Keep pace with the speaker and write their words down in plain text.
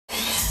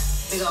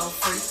big old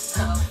freak,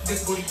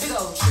 big booty, big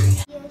old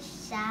tree. You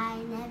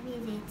shine every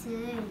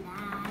little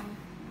light.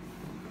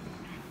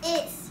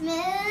 It's midnight.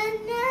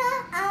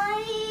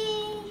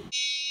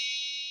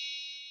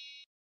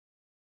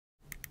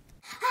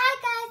 Hi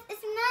guys,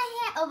 it's Mina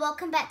here and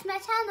welcome back to my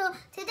channel.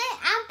 Today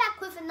I'm back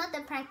with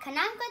another prank and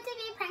I'm going to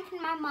be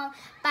pranking my mom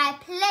by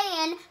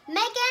playing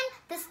Megan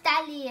the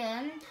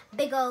Stallion,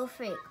 Big Old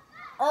Freak.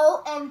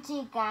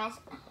 OMG guys,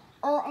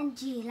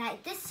 OMG,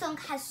 like this song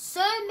has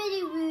so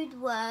many rude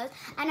words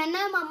and I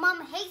know my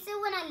mom hates it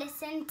when I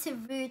listen to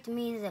rude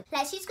music.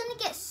 Like she's gonna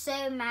get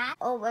so mad.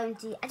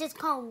 OMG, I just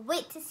can't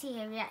wait to see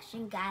her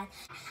reaction guys.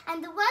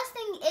 And the worst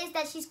thing is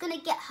that she's gonna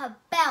get her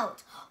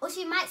belt or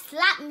she might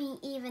slap me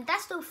even.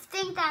 That's the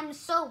thing that I'm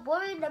so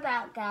worried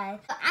about guys.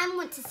 But I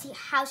want to see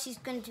how she's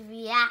going to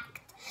react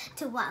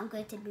to what I'm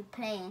going to be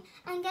playing.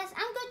 And guys,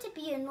 I'm going to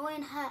be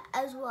annoying her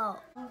as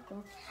well.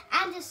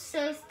 I'm just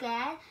so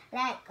scared,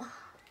 like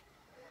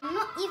I'm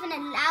not even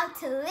allowed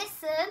to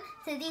listen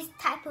to this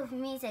type of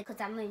music because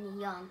I'm only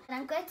young. And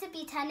I'm going to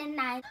be turning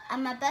 9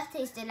 and my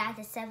birthday is July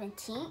the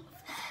 17th.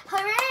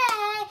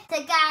 Hooray! So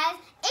guys,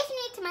 if you're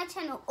new to my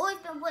channel or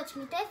you've been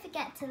watching me, don't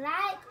forget to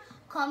like,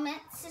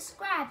 comment,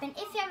 subscribe. And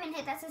if you haven't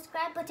hit that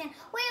subscribe button,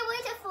 what are you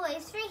waiting for?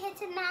 It's free,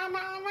 hit it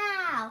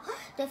now.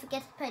 Don't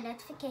forget to put a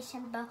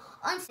notification bell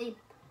on so you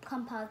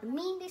become part of the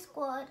Mean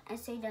Squad and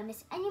so you don't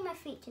miss any of my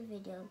future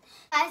videos.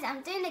 Guys,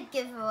 I'm doing a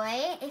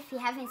giveaway. If you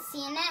haven't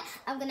seen it,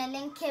 I'm going to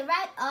link it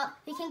right up.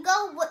 You can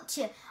go watch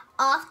it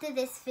after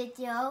this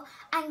video.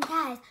 And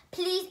guys,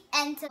 please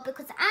enter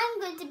because I'm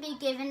going to be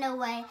giving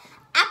away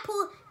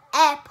Apple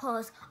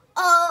AirPods.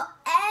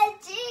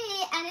 OMG,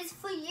 and it's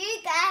for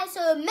you guys,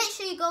 so make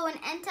sure you go and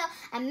enter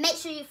and make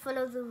sure you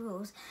follow the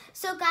rules.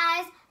 So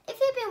guys, if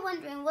you've been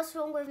wondering what's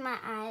wrong with my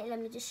eye, let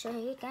me just show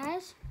you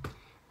guys.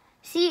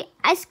 See,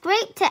 I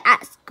scraped it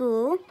at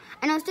school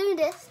and I was doing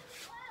this.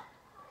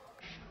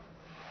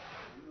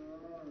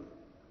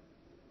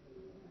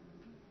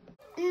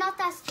 Not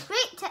that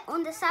scraped it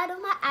on the side of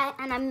my eye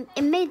and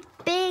it made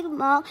big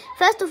mark.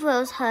 First of all, it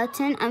was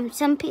hurting and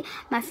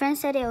my friends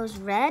said it was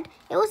red.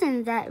 It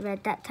wasn't that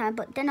red that time,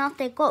 but then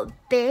after it got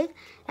big,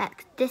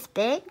 like this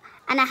big,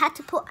 and I had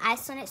to put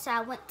ice on it, so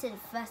I went to the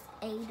first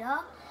aider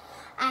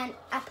and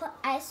I put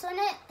ice on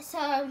it,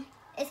 so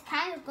it's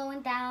kind of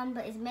going down,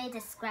 but it's made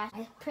a scratch.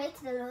 I pray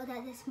to the Lord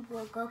that this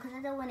will go because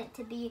I don't want it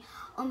to be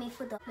on me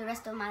for the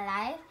rest of my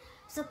life.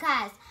 So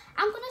guys,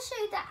 I'm going to show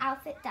you the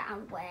outfit that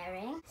I'm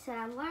wearing. So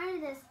I'm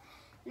wearing this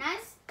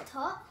nice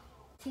top.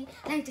 See,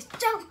 let me just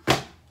jump.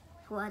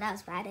 Well, that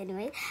was bad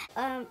anyway.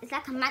 It's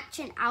like a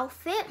matching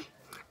outfit.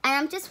 And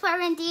I'm just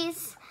wearing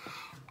these,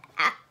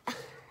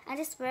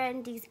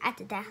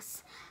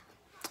 Adidas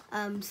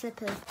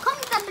slippers.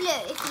 Comment down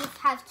below if you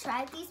have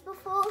tried these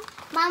before.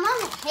 My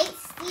mom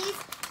hates these.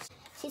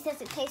 She says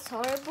it tastes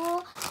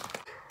horrible.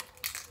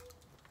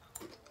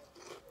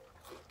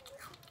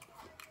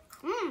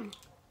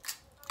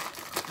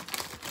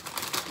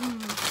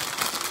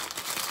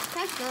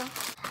 That's good.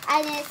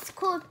 And it's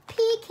called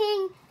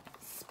Peking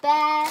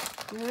Spare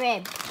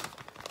Rib.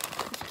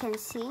 As you can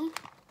see.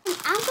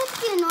 I'm going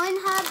to be annoying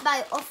her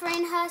by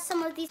offering her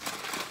some of these.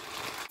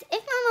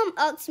 If my mom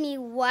asks me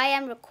why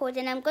I'm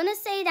recording, I'm going to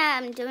say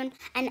that I'm doing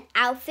an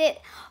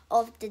outfit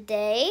of the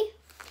day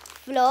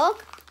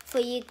vlog for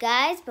you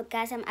guys. But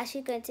guys, I'm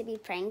actually going to be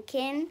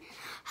pranking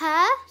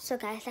her. So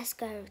guys, let's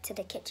go to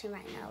the kitchen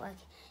right now.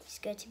 Okay, she's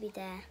going to be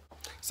there.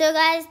 So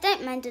guys,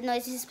 don't mind the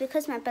noises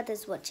because my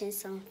brother's watching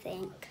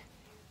something.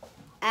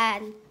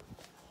 And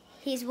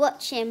he's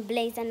watching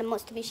Blaze and the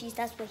Monster Machines.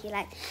 That's what he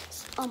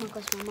likes. Oh my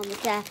gosh, my mom is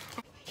there.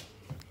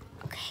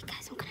 Okay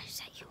guys, I'm going to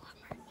set you up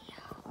right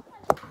here.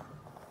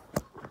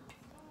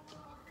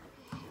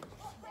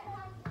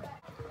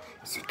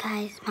 So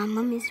guys, my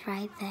mom is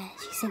right there.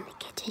 She's in the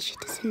kitchen. She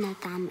doesn't know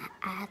that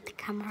I have the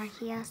camera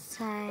here.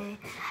 So I'm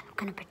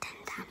going to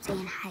pretend that I'm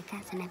saying hi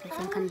guys and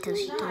everything until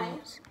she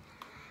does.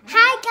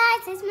 Hi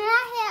guys, it's Mina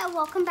here and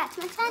welcome back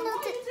to my channel.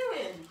 What are you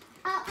doing?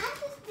 I'm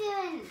just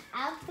doing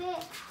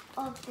outfit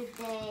of the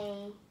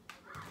day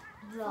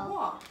vlog. For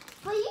what?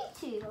 For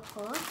YouTube, of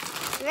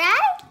course.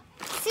 Right?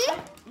 See?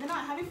 Mina,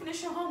 have you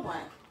finished your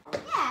homework?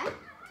 Yeah.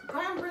 Go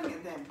and bring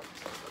it then.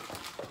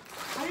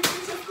 Have you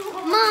finished your school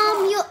homework?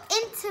 Mom, you're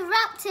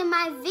interrupting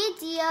my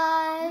video.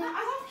 No,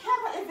 I don't care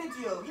about your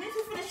video. You need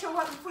to finish your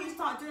work before you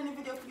start doing a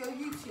video for your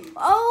YouTube.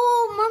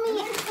 Oh,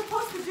 Mommy. You're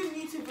supposed to be doing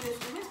YouTube videos.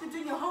 You need to be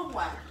doing your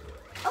homework.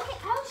 Okay,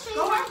 I'll show you.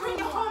 Go and bring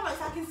your homework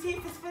so I can see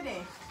if it's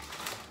finished.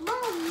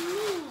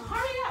 Mommy.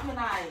 Hurry up,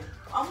 Minai.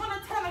 I'm going to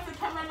turn off the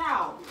camera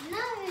now. No.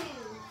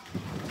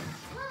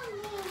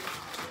 Mommy.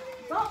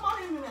 Don't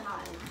bother me,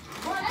 Minai.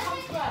 What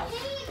comes first?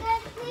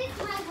 Here's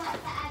my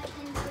work that I've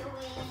been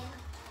doing.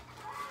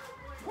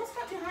 What's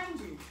that behind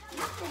you?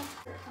 Nothing.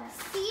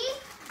 See?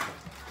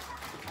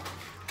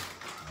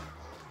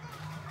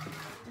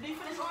 Did you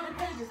finish all the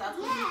pages? I told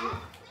you Yeah.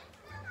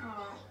 to?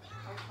 Alright.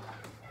 Okay.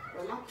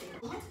 You're lucky.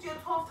 You went to do your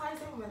 12 times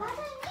over, Minai. I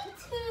don't need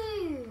to.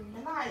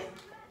 Minai.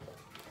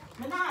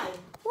 Minai.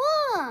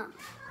 What?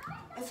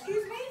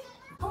 Excuse me?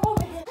 Come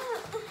over here.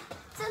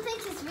 So something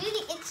is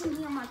really itching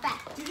me on my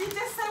back. Did you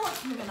just say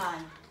what's moving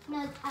on?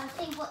 No, I was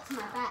saying what's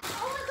my back.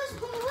 Oh my gosh,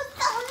 Mommy, what's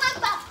that on my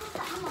back? What's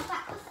that on my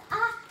back? What's that?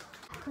 Ah!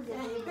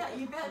 Yeah,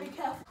 you better be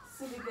careful,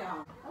 silly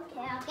girl.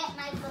 Okay, I'll get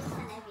my books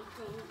and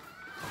everything.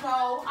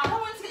 No, I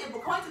don't want to get your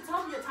book. I want you to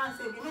tell me your times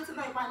table. You need to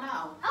know it by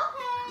now.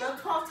 Okay. Your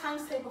 12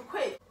 times table,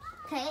 quick.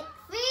 Okay,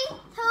 3,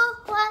 2,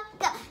 1,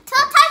 go. 12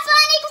 times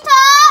 1 equals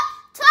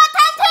 12. 12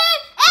 times 2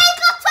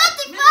 equals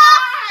 24.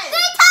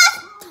 3 times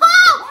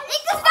 12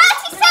 equals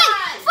 36.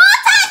 4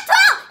 times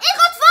 12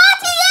 equals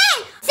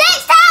 48.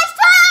 6 times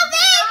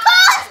 12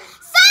 equals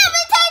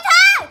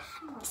 72.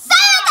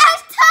 7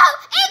 times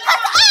 12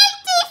 equals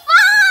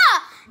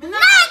 84. 9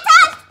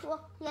 times...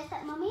 Yes,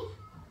 that, Mommy?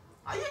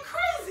 Are you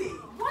crazy?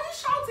 What are you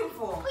shouting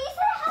for? Well, you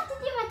said I have to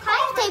do my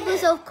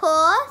timetables, of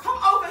course. Come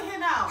over here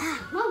now.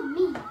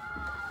 Mommy.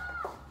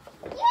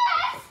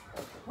 Yes.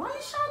 What are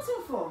you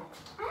shouting for?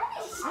 I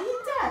Are you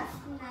deaf?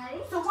 No.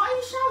 So why are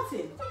you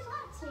shouting? I just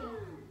want to.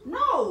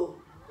 No.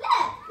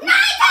 Look. 9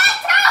 times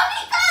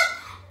 12 equals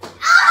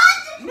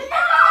 100.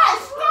 Minai,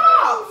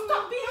 stop!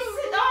 Stop being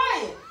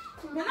silly.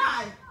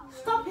 Minai,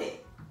 stop it.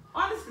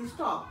 Honestly,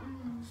 stop.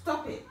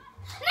 Stop it.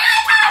 9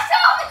 times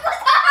 12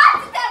 equals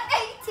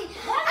 180.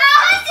 108.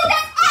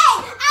 108.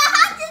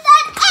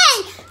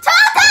 12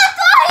 times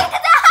 12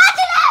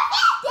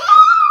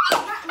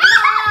 equals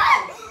 150.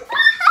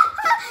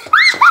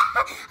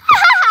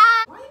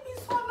 Why are you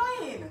being so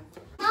annoying?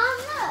 Mom,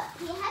 look.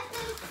 He has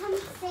those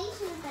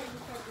conversations that you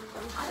said we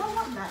want. I don't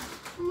want that.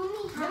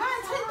 Mommy, Minai,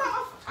 take that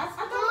off. I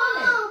don't want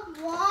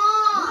it. Mom,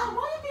 Minai,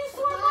 why are you being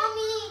so annoying?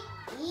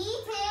 Mommy,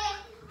 eat it.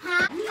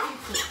 Huh? You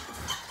eat it.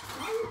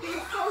 Why are you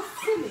being so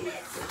silly?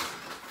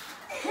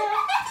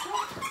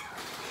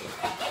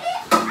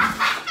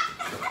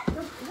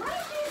 Why are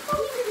you being so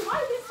silly? Why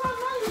are you being so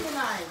annoying,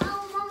 Minai?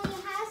 Oh, Mommy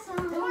has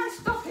some. Minai,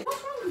 stop it.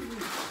 What's wrong with you?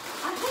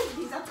 I hate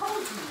these, I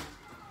told you.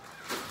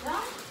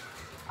 Yeah?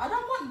 I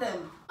don't want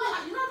them.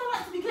 You know I don't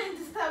like to be getting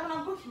disturbed when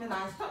I'm booking,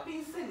 Minai. Stop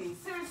being silly.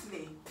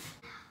 Seriously.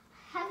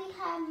 Have you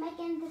heard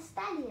Megan the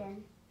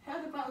Stallion?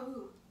 Heard about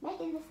who?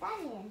 Megan the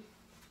Stallion?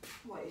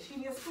 What, is she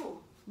in your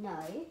school? No.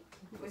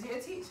 Was he a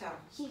teacher?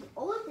 She's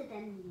older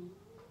than me.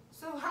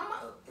 So how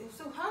much?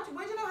 So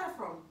where do you know her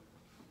from?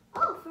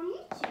 Oh, from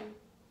YouTube.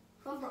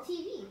 From the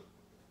TV.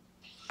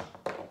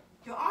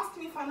 You're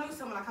asking me if I know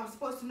someone like I'm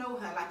supposed to know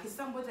her, like it's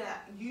somebody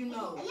that you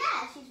know.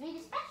 Yeah, she's really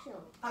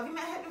special. Have you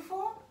met her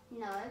before?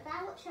 No, but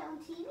I watch her on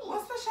TV.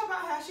 What's special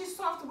about her? She's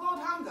solved world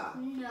hunger,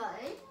 No.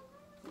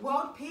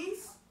 world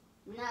peace.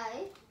 No.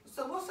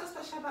 So what's so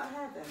special about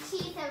her then?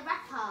 She's a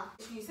rapper.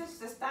 You said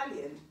she's a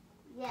stallion.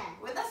 Yeah.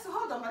 Well,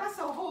 hold on, but that's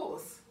a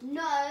horse.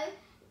 No.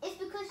 It's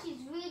because she's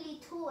really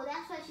tall.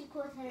 That's why she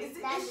calls her a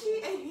stallion. Is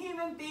she a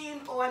human being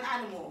or an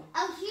animal?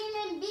 A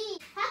human being.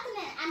 How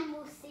can an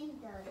animal sing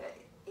though?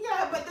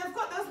 Yeah, but they've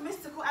got those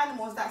mystical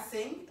animals that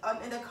sing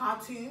in the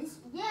cartoons.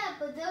 Yeah,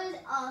 but those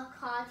are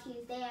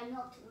cartoons. They are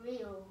not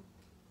real.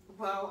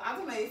 Well, I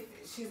don't know if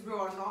she's real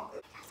or not.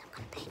 Guys, I'm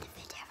gonna play the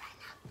video right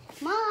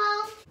now.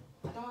 Mom!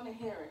 I don't want to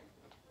hear it.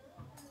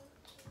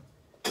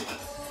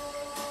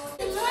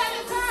 Turn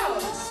it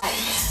down.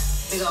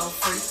 Big old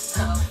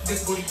freak,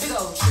 big booty, big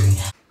old tree.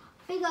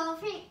 Big old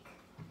freak.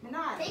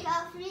 Minai, Big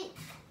old freak.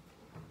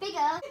 Big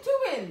old. what are you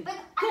doing? Big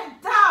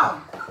Get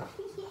down.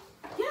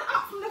 Get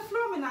up from the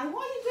floor, Minai.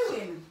 What are you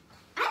doing?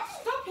 I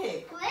just... Stop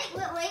it. Wait.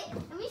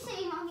 Let me show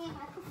you Mommy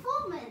my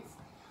performance.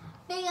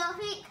 Big old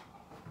freak.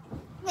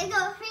 Big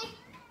old freak.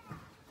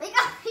 Big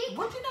old freak.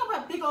 What do you know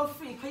about big old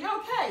freak? Are you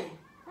okay?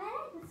 I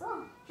like the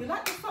song. You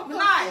like the song?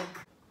 Minai,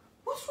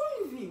 what's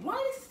wrong with you? Why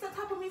is this the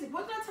type of music?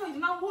 What did I tell you?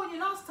 Did I warn you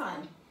last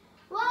time?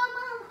 Well,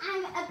 Mom,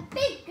 I'm a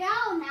big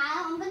girl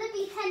now. I'm going to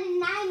be turning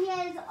 9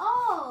 years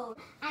old.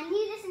 And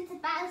you listen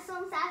to bad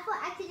songs, so I thought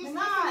I could just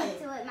Minai,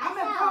 listen to it I'm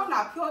a myself.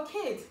 grown-up. You're a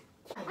kid.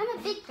 I'm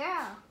a big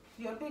girl.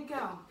 You're a big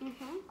girl.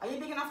 Mm-hmm. Are you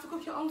big enough to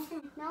cook your own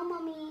food? No,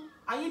 Mommy.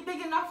 Are you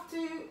big enough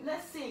to,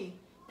 let's see,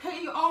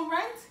 pay your own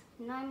rent?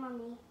 No,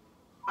 Mommy.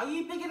 Are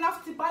you big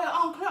enough to buy your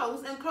own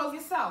clothes and clothe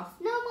yourself?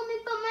 No, Mommy,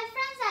 but my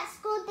friends at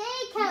school,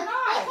 they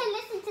can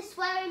listen to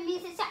swearing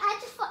music, so I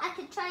just thought I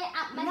could try it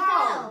out No,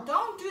 myself.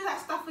 don't do that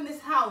stuff in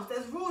this house.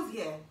 There's rules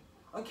here,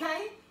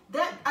 okay?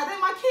 Are they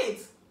my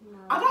kids? No.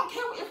 I don't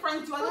care what your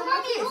friends do. Are Well, they my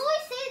Mommy, kids?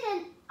 always say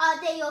then,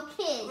 are they your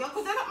kids? Yeah,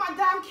 because they're not my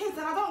damn kids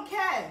and I don't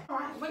care. All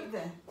right, wait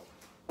there.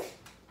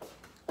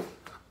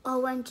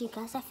 OMG,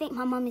 guys, I think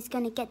my mum is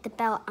going to get the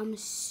belt. I'm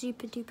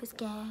super duper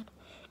scared.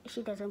 If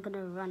she does, I'm going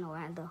to run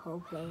around the whole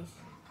place.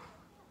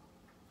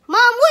 Mom,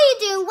 what are you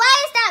doing?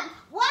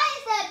 Why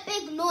is that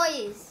big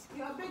noise?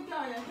 You're a big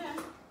girl, you're here.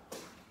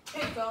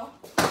 Here you go.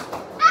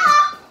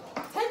 Ah!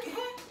 Take it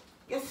here.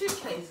 Your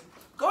suitcase.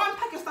 Go and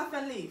pack your stuff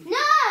and leave.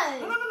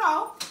 No!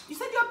 No. You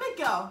said you're a big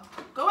girl.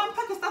 Go and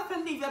pack your stuff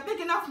and leave. You're big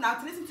enough now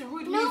to listen to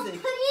rude No,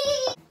 music.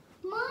 please!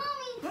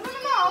 Mommy, No.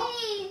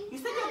 please! You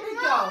said you're a big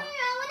No, girl.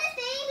 I want to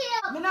stay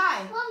here. Minai.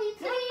 Mommy,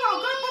 please! No,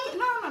 go and pack it.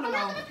 No. I'm not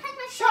going to pack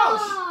my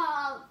Shush.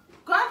 stuff.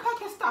 Go and pack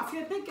your stuff.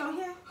 You're a big girl.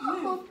 Here.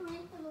 Move. Oh, please.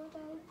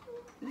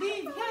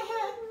 Leave.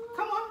 Here.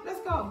 Come on. Let's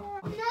go.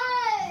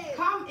 No!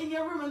 Come in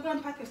your room and go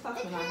and pack your stuff,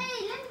 Okay, man. let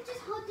me just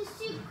hold the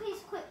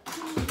suitcase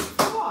quickly.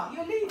 What?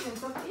 You're leaving?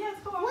 So, yes,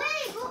 go on.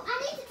 Wait, well, I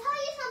need to tell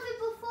you something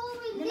before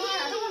we leave. No,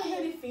 I don't want to hear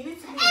anything. You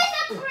need to leave.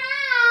 It's a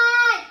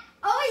prank!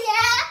 Oh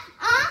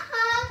yeah!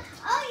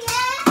 Oh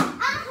yeah!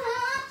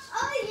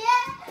 Oh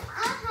yeah!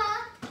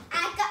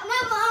 I got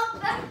my mop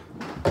back.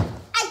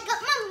 I got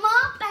my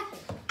mop back.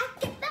 I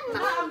get the No,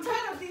 mop. I'm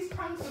tired of these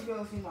pranks of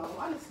yours, you know,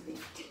 honestly.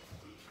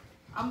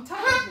 I'm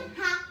tired of them.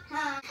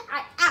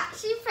 I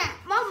actually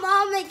pranked my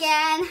mom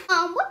again.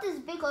 What does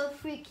big old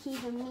freak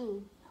even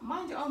mean?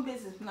 Mind your own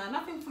business, man.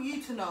 Nothing for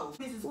you to know.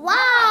 Business.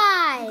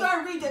 Why? You go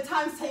and read your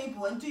times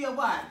table and do your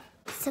work.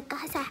 So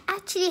guys, I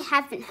actually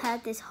haven't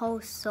heard this whole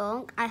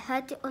song. I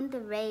heard it on the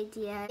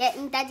radio.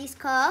 Getting Daddy's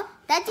car.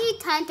 Daddy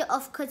turned it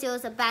off because it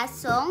was a bad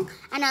song.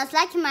 And I was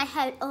like in my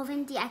head, oh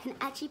Wendy, I can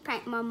actually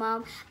prank my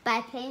mom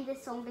by playing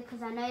this song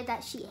because I know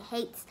that she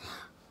hates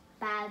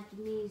bad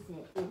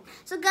music.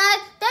 So guys,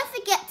 don't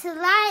forget to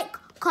like,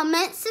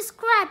 comment,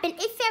 subscribe, and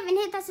if you haven't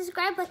hit that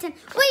subscribe button,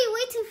 what are you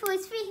waiting for?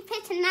 It's free,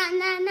 hit it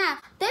now.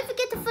 Don't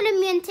forget to follow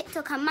me on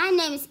TikTok, and my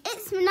name is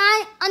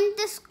channeI_.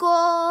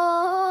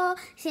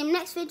 See you in the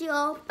next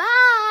video.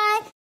 Bye.